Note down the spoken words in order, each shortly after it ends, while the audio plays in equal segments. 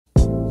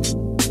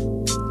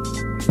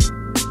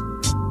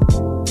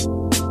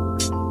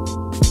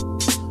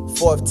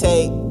Fourth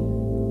take.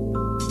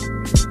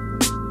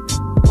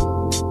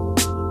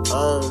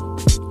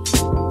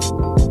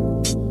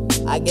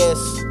 I guess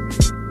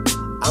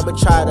I'ma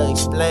try to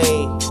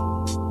explain.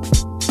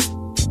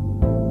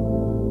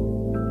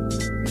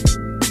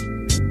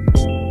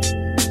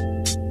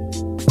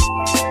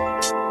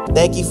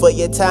 Thank you for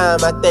your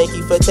time, I thank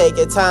you for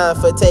taking time,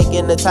 for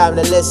taking the time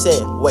to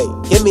listen. Wait,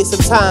 give me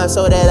some time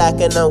so that I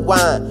can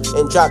unwind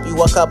and drop you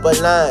a couple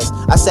lines.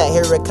 I sat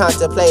here and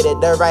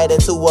contemplated to write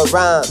into a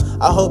rhyme.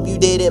 I hope you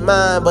didn't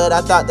mind, but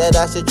I thought that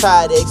I should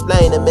try to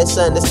explain the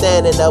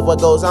misunderstanding of what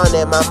goes on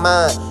in my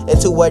mind.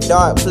 Into a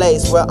dark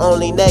place where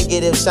only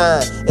negative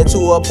shine, into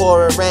a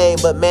pouring rain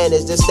but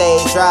manage to stay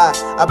dry.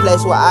 A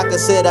place where I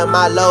consider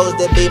my lows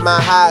to be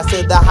my highs.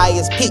 To the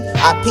highest peak,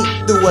 I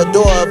peek through a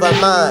door of a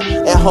mind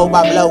and hope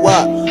I blow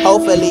up,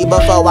 hopefully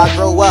before I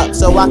grow up,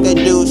 so I can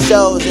do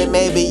shows and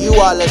maybe you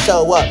all will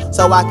show up,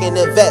 so I can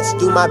invest,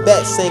 do my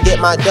best and get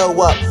my dough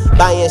up,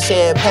 buying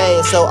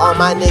champagne so all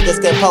my niggas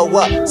can pull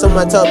up.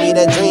 Someone told me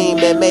to dream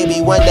and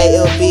maybe one day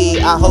it'll be.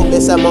 I hope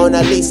it's a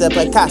Mona Lisa,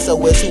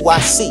 Picasso is who I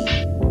see.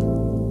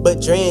 But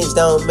dreams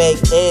don't make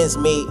ends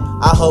meet.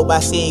 I hope I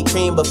see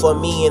cream before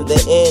me and the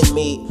end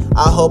meet.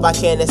 I hope I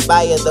can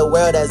inspire the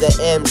world as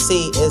an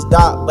MC. It's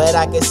dark, but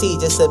I can see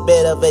just a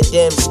bit of a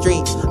dim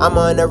street. I'm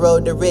on the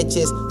road to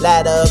riches,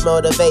 ladder of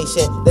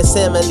motivation. The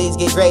similes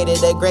get greater,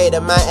 the greater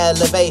my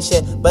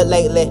elevation. But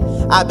lately,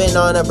 I've been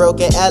on a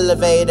broken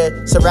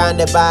elevator,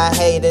 surrounded by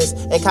haters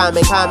and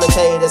common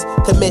commentators.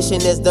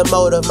 Commission is the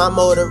motive, my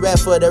motive rep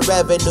for the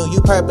revenue.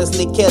 You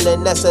purposely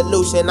killing that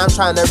solution, I'm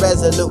trying to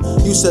resolute.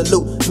 You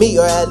salute me,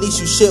 or at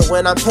least you should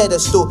when I'm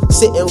pedestal,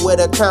 sitting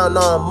with a crown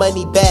on,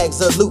 money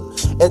bags of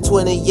loot, and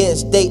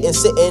 20-inch dating,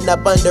 sitting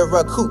up under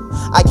a coupe.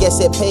 I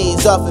guess it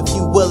pays off if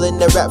you willing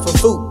to rap for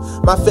food.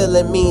 My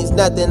feeling means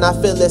nothing, I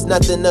feel there's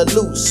nothing to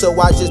lose, so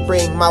I just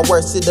bring my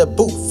words to the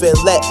booth and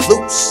let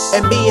loose.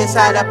 And be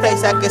inside a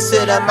place I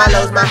consider my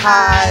lows, my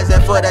highs,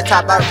 and for the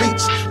top I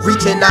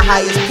reaching the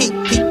highest peak.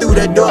 Peek through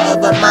the door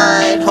of a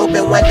mind,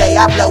 hoping one day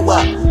I blow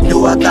up.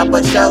 Do a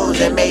couple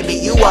shows and maybe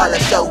you all will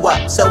show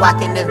up, so I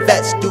can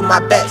invest, do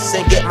my best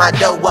and get my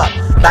dough up.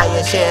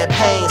 Buying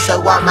champagne so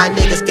all my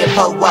niggas can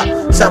pull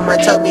up. Someone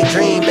told me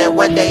dream and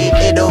one day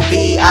it'll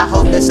be. I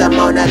hope it's a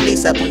Mona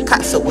Lisa,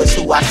 Picasso is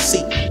who I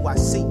see.